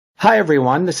Hi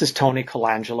everyone, this is Tony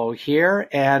Colangelo here,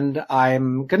 and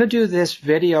I'm going to do this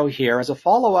video here as a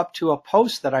follow-up to a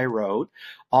post that I wrote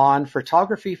on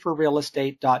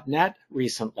photographyforrealestate.net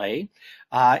recently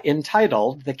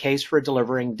entitled The Case for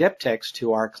Delivering Diptychs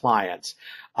to Our Clients.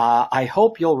 I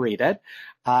hope you'll read it.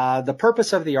 The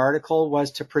purpose of the article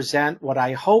was to present what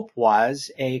I hope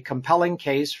was a compelling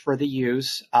case for the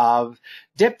use of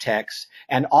diptychs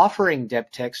and offering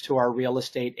diptychs to our real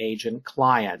estate agent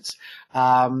clients,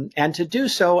 and to do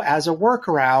so as a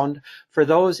workaround for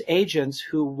those agents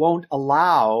who won't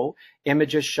allow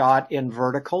images shot in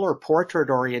vertical or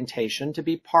portrait orientation to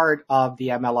be part of the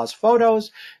MLS photos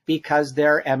because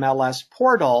their MLS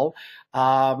portal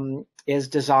is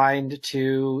designed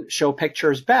to show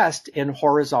pictures best in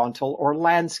horizontal or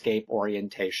landscape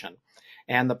orientation.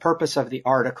 And the purpose of the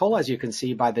article, as you can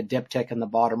see by the diptych in the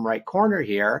bottom right corner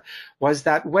here, was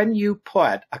that when you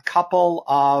put a couple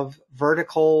of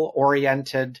vertically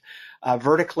oriented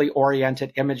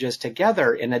images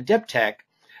together in a diptych,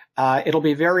 it'll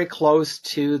be very close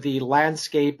to the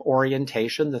landscape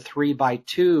orientation, the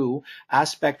 3:2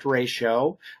 aspect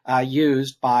ratio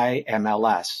used by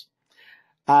MLS.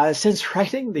 Since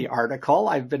writing the article,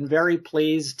 I've been very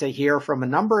pleased to hear from a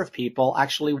number of people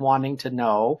actually wanting to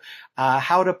know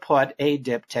how to put a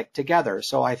diptych together.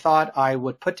 So I thought I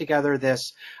would put together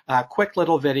this quick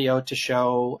little video to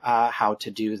show how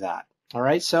to do that. All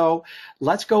right, so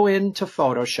let's go into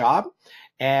Photoshop.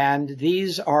 And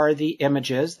these are the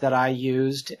images that I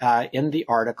used in the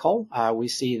article. We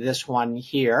see this one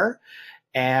here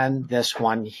and this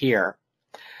one here.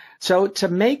 So to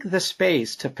make the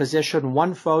space to position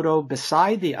one photo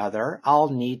beside the other, I'll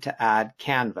need to add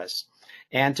canvas.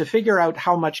 And to figure out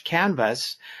how much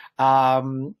canvas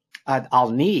I'll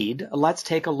need, let's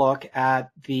take a look at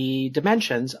the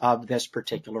dimensions of this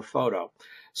particular photo.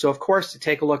 So of course, to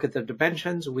take a look at the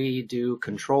dimensions, we do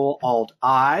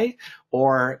Control-Alt-I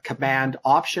or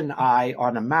Command-Option-I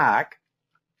on a Mac.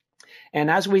 And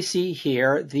as we see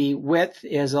here, the width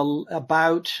is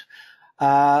about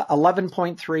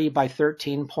 11.3 by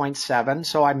 13.7.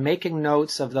 So I'm making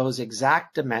notes of those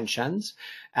exact dimensions,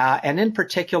 and in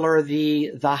particular the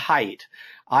height.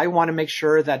 I want to make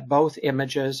sure that both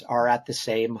images are at the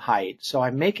same height. So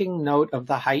I'm making note of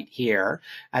the height here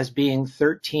as being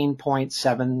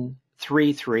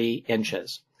 13.733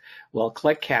 inches. We'll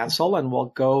click cancel and we'll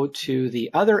go to the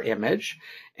other image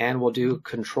and we'll do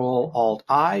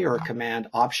Control-Alt-I or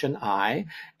Command-Option-I,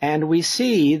 and we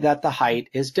see that the height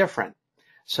is different.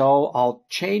 So I'll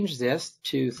change this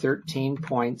to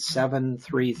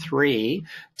 13.733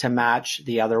 to match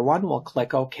the other one. We'll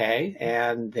click OK,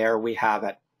 and there we have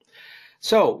it.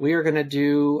 So we are going to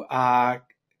do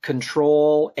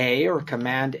Control-A or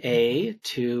Command-A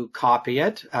to copy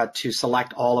it, to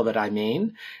select all of it, I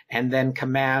mean, and then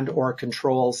Command or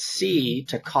Control-C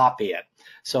to copy it,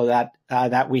 so that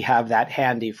we have that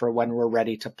handy for when we're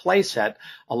ready to place it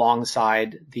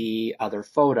alongside the other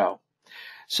photo.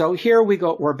 So here we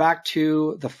go, we're back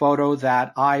to the photo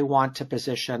that I want to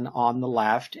position on the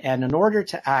left. And in order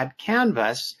to add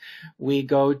canvas, we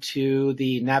go to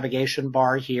the navigation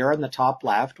bar here on the top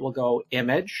left. We'll go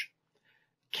Image,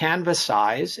 Canvas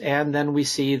Size, and then we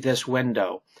see this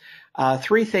window.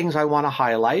 Three things I want to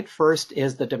highlight. First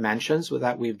is the dimensions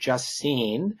that we've just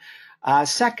seen.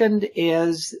 Second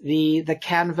is the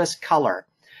canvas color.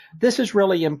 This is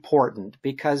really important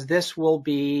because this will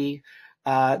give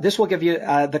you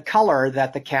the color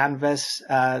that the canvas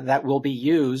that will be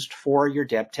used for your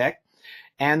diptych.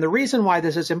 And the reason why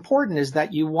this is important is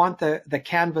that you want the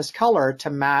canvas color to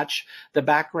match the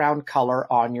background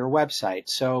color on your website.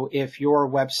 So if your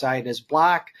website is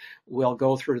black, we'll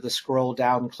go through the scroll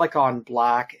down, click on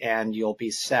black, and you'll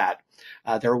be set.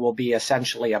 There will be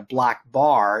essentially a black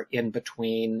bar in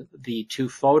between the two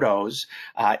photos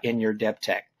in your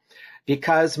diptych.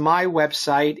 Because my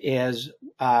website is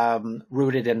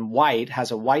rooted in white,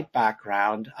 has a white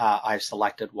background, I've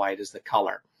selected white as the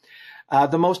color.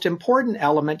 The most important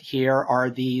element here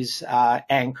are these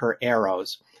anchor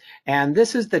arrows. And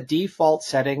this is the default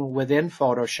setting within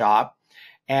Photoshop.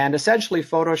 And essentially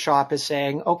Photoshop is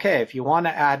saying, okay, if you want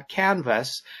to add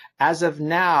canvas, as of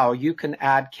now, you can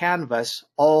add canvas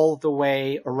all the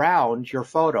way around your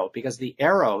photo because the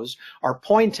arrows are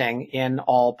pointing in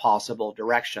all possible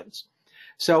directions.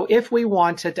 So if we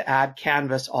wanted to add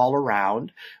canvas all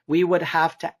around, we would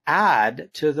have to add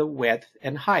to the width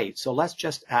and height. So let's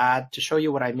just add, to show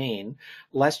you what I mean,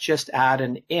 let's just add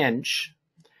an inch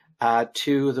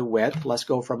to the width. Let's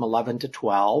go from 11 to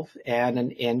 12, and an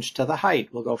inch to the height.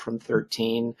 We'll go from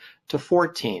 13 to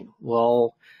 14.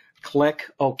 We'll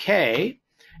click OK,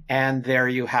 and there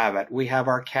you have it. We have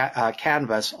our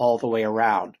canvas all the way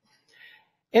around.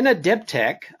 In a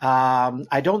diptych,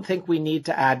 I don't think we need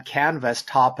to add canvas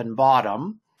top and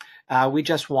bottom. We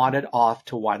just want it off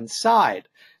to one side.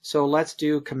 So let's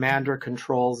do Command or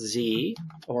Control Z,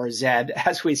 or Z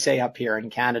as we say up here in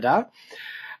Canada.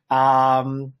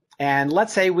 And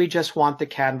let's say we just want the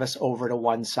canvas over to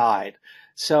one side.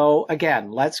 So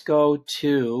again, let's go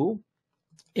to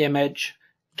Image,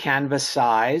 Canvas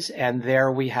Size, and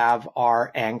there we have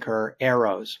our anchor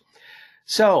arrows.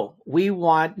 So we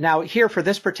want, now here for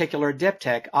this particular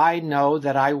diptych, I know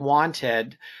that I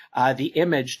wanted the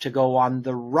image to go on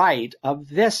the right of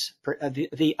this,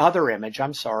 the other image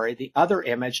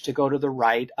to go to the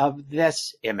right of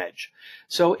this image.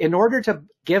 So in order to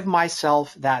give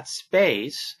myself that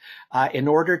space, in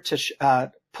order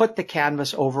to put the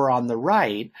canvas over on the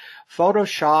right,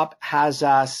 Photoshop has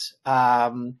us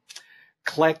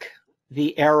click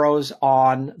the arrows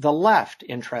on the left,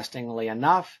 interestingly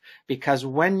enough, because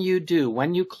when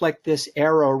you click this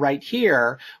arrow right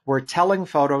here, we're telling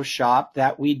Photoshop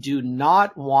that we do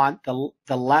not want the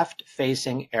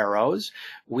left-facing arrows.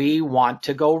 We want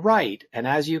to go right. And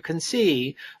as you can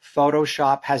see,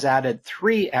 Photoshop has added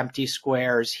 3 empty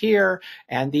squares here,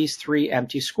 and these 3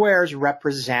 empty squares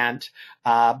represent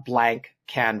blank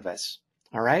canvas.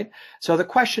 All right, so the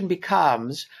question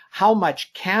becomes, how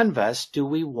much canvas do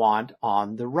we want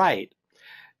on the right?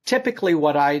 Typically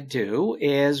what I do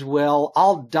is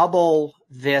I'll double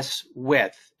this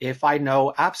width if I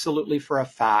know absolutely for a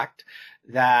fact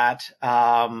that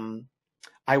I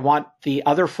want the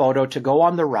other photo to go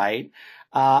on the right.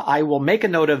 I will make a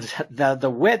note of the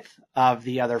width of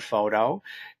the other photo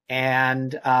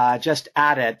and just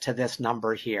add it to this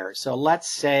number here. So let's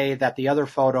say that the other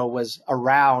photo was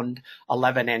around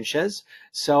 11 inches.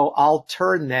 So I'll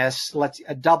turn this, let's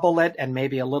double it and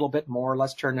maybe a little bit more.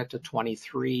 Let's turn it to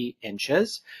 23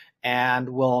 inches and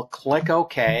we'll click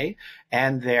OK.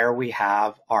 And there we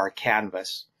have our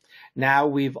canvas. Now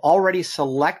we've already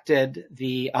selected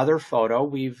the other photo.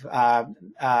 We've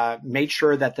made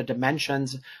sure that the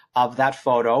dimensions of that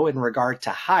photo in regard to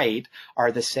height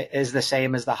is the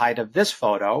same as the height of this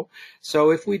photo.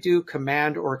 So if we do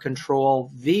Command or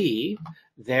Control V,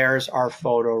 there's our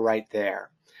photo right there.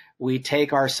 We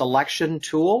take our selection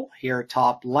tool here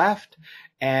top left,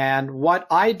 and what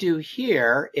I do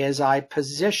here is I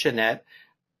position it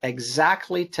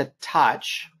exactly to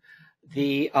touch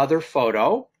the other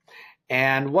photo.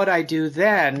 And what I do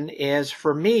then is,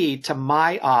 for me, to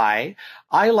my eye,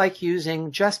 I like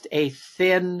using just a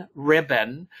thin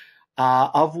ribbon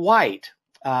of white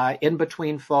in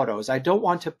between photos. I don't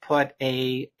want to put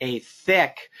a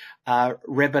thick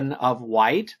ribbon of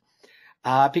white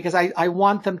because I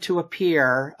want them to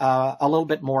appear a little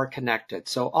bit more connected.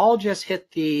 So I'll just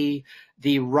hit the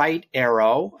right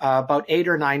arrow about 8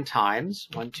 or 9 times.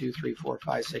 1, 2, 3, 4,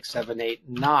 5, 6, 7, 8,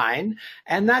 9.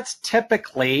 And that's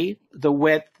typically the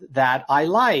width that I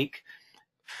like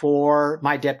for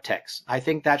my diptychs. I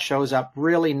think that shows up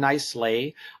really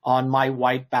nicely on my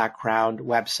white background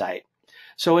website.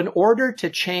 So in order to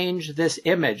change this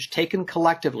image taken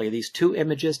collectively, these 2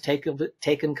 images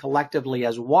taken collectively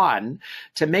as one,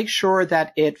 to make sure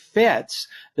that it fits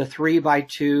the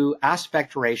 3:2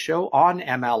 aspect ratio on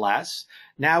MLS,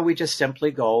 now we just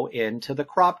simply go into the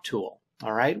crop tool.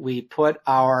 All right, we put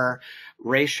our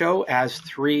ratio as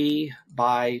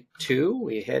 3:2.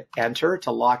 We hit enter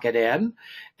to lock it in,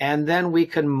 and then we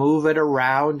can move it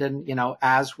around and,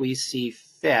 as we see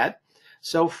fit.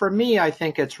 So for me, I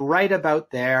think it's right about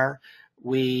there.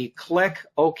 We click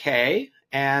OK,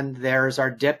 and there's our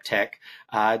diptych,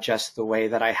 just the way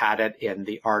that I had it in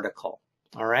the article.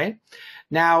 All right.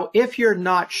 Now, if you're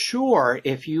not sure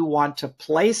if you want to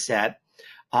place it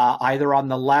either on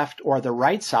the left or the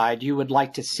right side, you would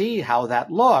like to see how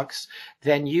that looks,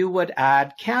 then you would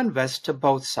add canvas to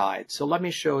both sides. So let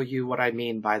me show you what I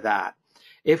mean by that.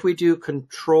 If we do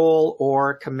Control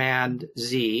or Command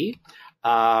Z,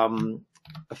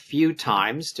 a few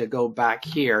times to go back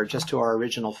here just to our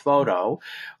original photo,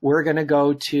 we're going to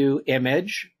go to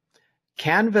Image,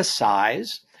 Canvas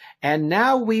Size, and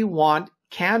now we want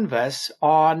canvas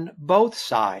on both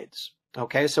sides.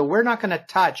 Okay, so we're not going to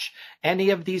touch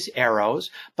any of these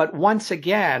arrows, but once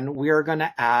again, we are going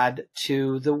to add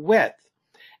to the width.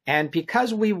 And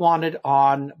because we want it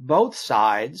on both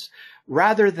sides,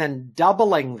 rather than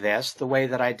doubling this the way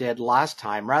that I did last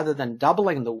time, rather than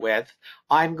doubling the width,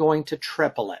 I'm going to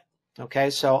triple it. Okay,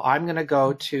 so I'm going to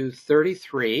go to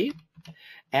 33,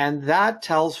 and that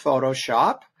tells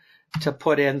Photoshop to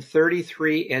put in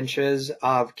 33 inches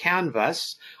of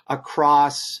canvas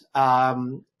across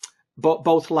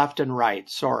both left and right,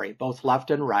 sorry, both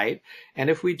left and right. And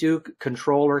if we do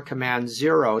Control or Command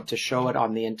 0 to show it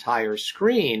on the entire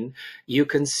screen, you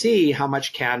can see how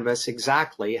much canvas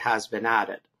exactly has been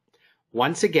added.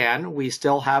 Once again, we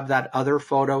still have that other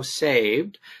photo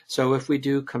saved. So if we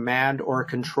do Command or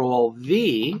Control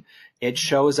V, it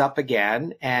shows up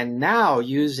again. And now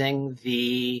using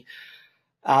the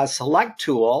select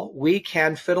tool, we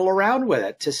can fiddle around with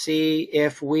it to see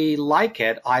if we like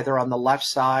it either on the left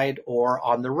side or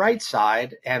on the right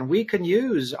side. And we can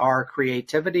use our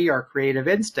creativity, our creative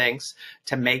instincts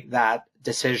to make that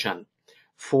decision.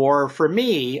 For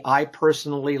me, I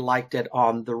personally liked it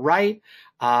on the right.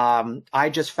 I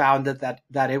just found that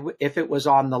if it was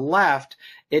on the left,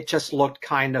 it just looked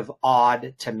kind of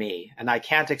odd to me. And I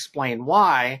can't explain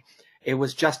why. It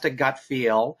was just a gut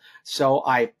feel. So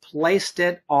I placed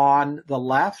it on the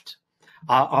left,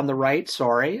 on the right,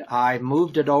 sorry. I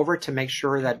moved it over to make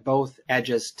sure that both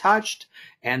edges touched.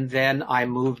 And then I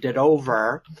moved it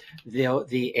over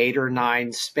the 8 or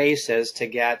 9 spaces to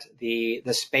get the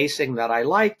spacing that I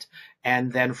liked.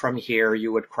 And then from here,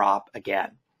 you would crop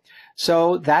again.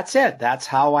 So that's it. That's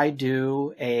how I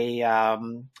do a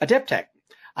diptych.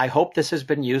 I hope this has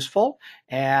been useful,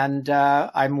 and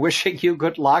I'm wishing you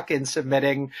good luck in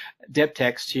submitting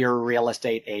diptychs to your real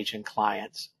estate agent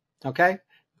clients. Okay?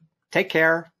 Take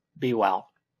care. Be well.